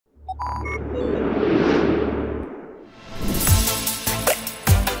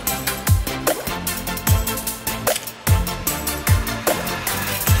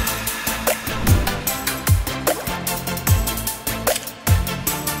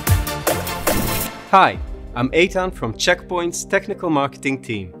Hi, I'm Eytan from Checkpoint's technical marketing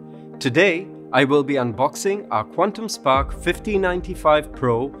team. Today, I will be unboxing our Quantum Spark 1595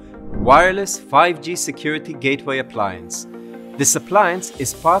 Pro wireless 5G security gateway appliance. This appliance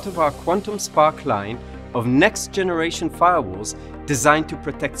is part of our Quantum Spark line of next-generation firewalls designed to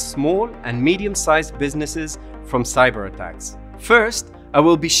protect small and medium-sized businesses from cyber attacks. First, I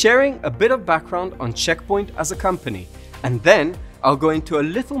will be sharing a bit of background on Checkpoint as a company, and then I'll go into a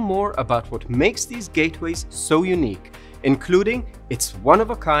little more about what makes these gateways so unique, including its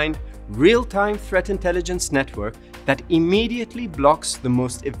one-of-a-kind, real-time threat intelligence network that immediately blocks the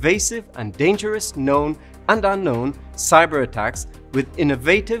most evasive and dangerous known and unknown cyber attacks with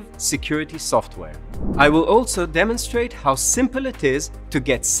innovative security software. I will also demonstrate how simple it is to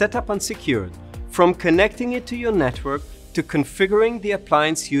get set up and secured, from connecting it to your network to configuring the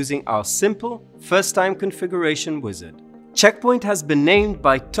appliance using our simple first-time configuration wizard. Checkpoint has been named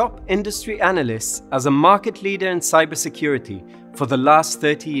by top industry analysts as a market leader in cybersecurity for the last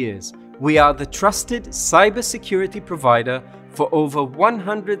 30 years. We are the trusted cybersecurity provider for over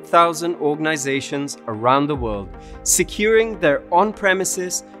 100,000 organizations around the world, securing their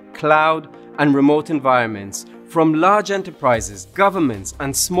on-premises, cloud, and remote environments, from large enterprises, governments,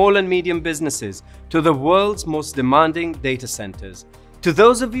 and small and medium businesses to the world's most demanding data centers. To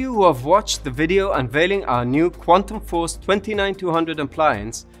those of you who have watched the video unveiling our new Quantum Force 29200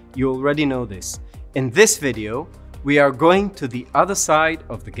 appliance, you already know this. In this video, we are going to the other side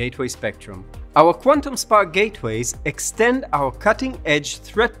of the gateway spectrum. Our Quantum Spark gateways extend our cutting-edge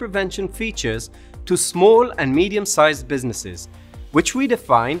threat prevention features to small and medium-sized businesses, which we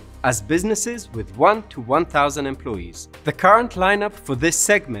define as businesses with 1 to 1,000 employees. The current lineup for this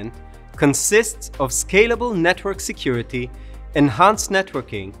segment consists of scalable network security, enhanced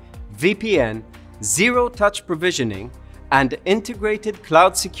networking, VPN, zero-touch provisioning, and integrated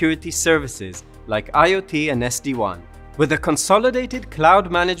cloud security services like IoT and SD-WAN. With a consolidated cloud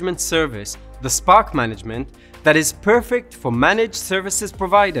management service, the Spark Management, that is perfect for managed services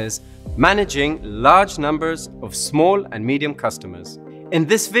providers managing large numbers of small and medium customers. In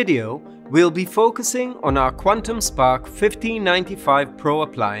this video, we'll be focusing on our Quantum Spark 1595 Pro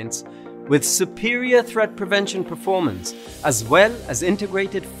appliance with superior threat prevention performance, as well as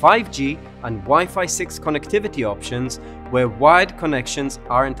integrated 5G and Wi-Fi 6 connectivity options where wired connections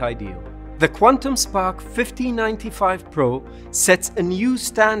aren't ideal. The Quantum Spark 1595 Pro sets a new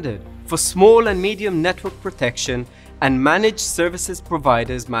standard for small and medium network protection and managed services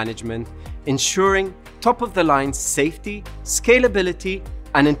providers management, ensuring top-of-the-line safety, scalability,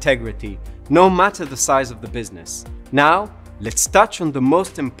 and integrity, no matter the size of the business. Now, let's touch on the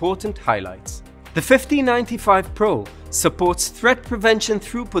most important highlights. The 1595 Pro supports threat prevention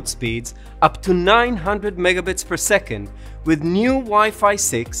throughput speeds up to 900 megabits per second with new Wi-Fi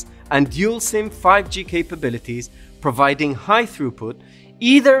 6 and dual SIM 5G capabilities, providing high throughput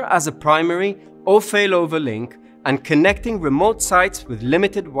either as a primary or failover link and connecting remote sites with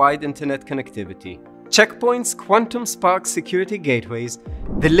limited wide internet connectivity. Checkpoint's Quantum Spark security gateways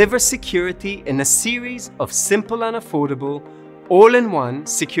deliver security in a series of simple and affordable, all-in-one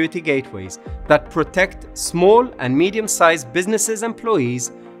security gateways that protect small and medium-sized businesses'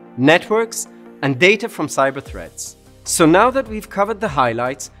 employees, networks, and data from cyber threats. So now that we've covered the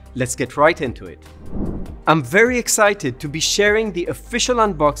highlights, let's get right into it. I'm very excited to be sharing the official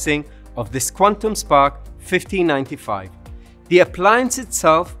unboxing of this Quantum Spark 1595. The appliance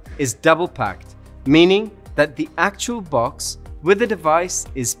itself is double-packed, meaning that the actual box with the device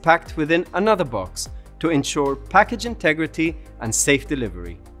is packed within another box to ensure package integrity and safe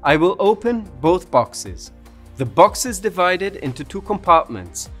delivery. I will open both boxes. The box is divided into two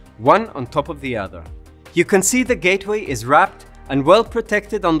compartments, one on top of the other. You can see the gateway is wrapped and well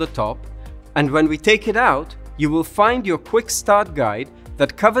protected on the top, and when we take it out, you will find your quick start guide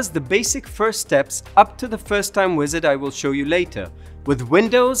that covers the basic first steps up to the first-time wizard I will show you later, with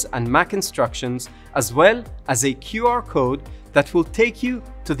Windows and Mac instructions, as well as a QR code that will take you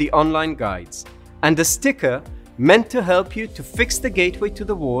to the online guides, and a sticker meant to help you to fix the gateway to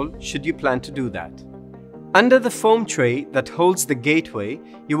the wall should you plan to do that. Under the foam tray that holds the gateway,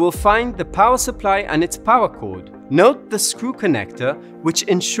 you will find the power supply and its power cord. Note the screw connector, which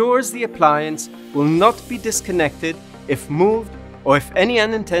ensures the appliance will not be disconnected if moved or if any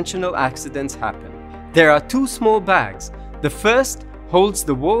unintentional accidents happen. There are two small bags. The first holds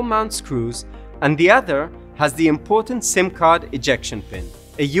the wall mount screws and the other has the important SIM card ejection pin,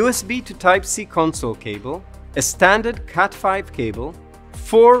 a USB to Type-C console cable, a standard Cat5 cable,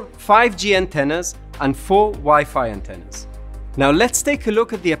 4 5G antennas, and 4 Wi-Fi antennas. Now let's take a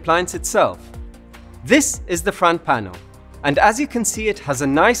look at the appliance itself. This is the front panel. And as you can see, it has a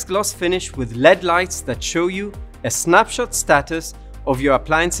nice gloss finish with LED lights that show you a snapshot status of your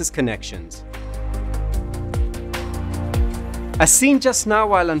appliance's connections. As seen just now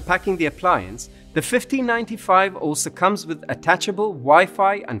while unpacking the appliance, the 1595 also comes with attachable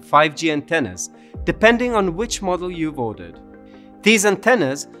Wi-Fi and 5G antennas, depending on which model you've ordered. These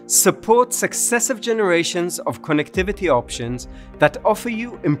antennas support successive generations of connectivity options that offer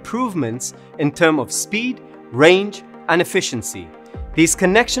you improvements in terms of speed, range, and efficiency. These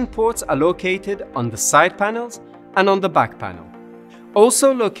connection ports are located on the side panels and on the back panel.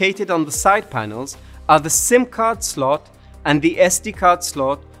 Also located on the side panels are the SIM card slot and the SD card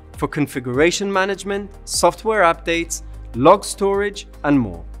slot for configuration management, software updates, log storage, and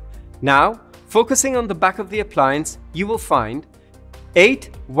more. Now, focusing on the back of the appliance, you will find 8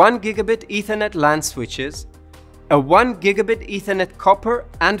 1 gigabit Ethernet LAN switches, a 1 gigabit Ethernet copper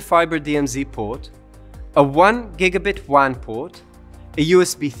and fiber DMZ port, a 1 gigabit WAN port, a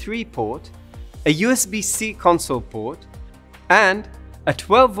USB 3 port, a USB-C console port, and a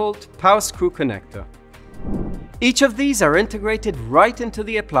 12-volt power screw connector. Each of these are integrated right into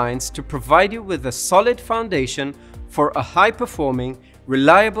the appliance to provide you with a solid foundation for a high-performing,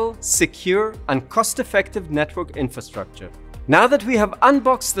 reliable, secure, and cost-effective network infrastructure. Now that we have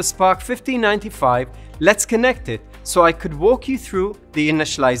unboxed the Spark 1595, let's connect it so I could walk you through the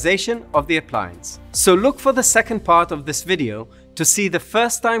initialization of the appliance. So look for the second part of this video to see the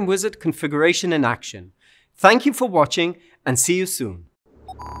first-time wizard configuration in action. Thank you for watching and see you soon.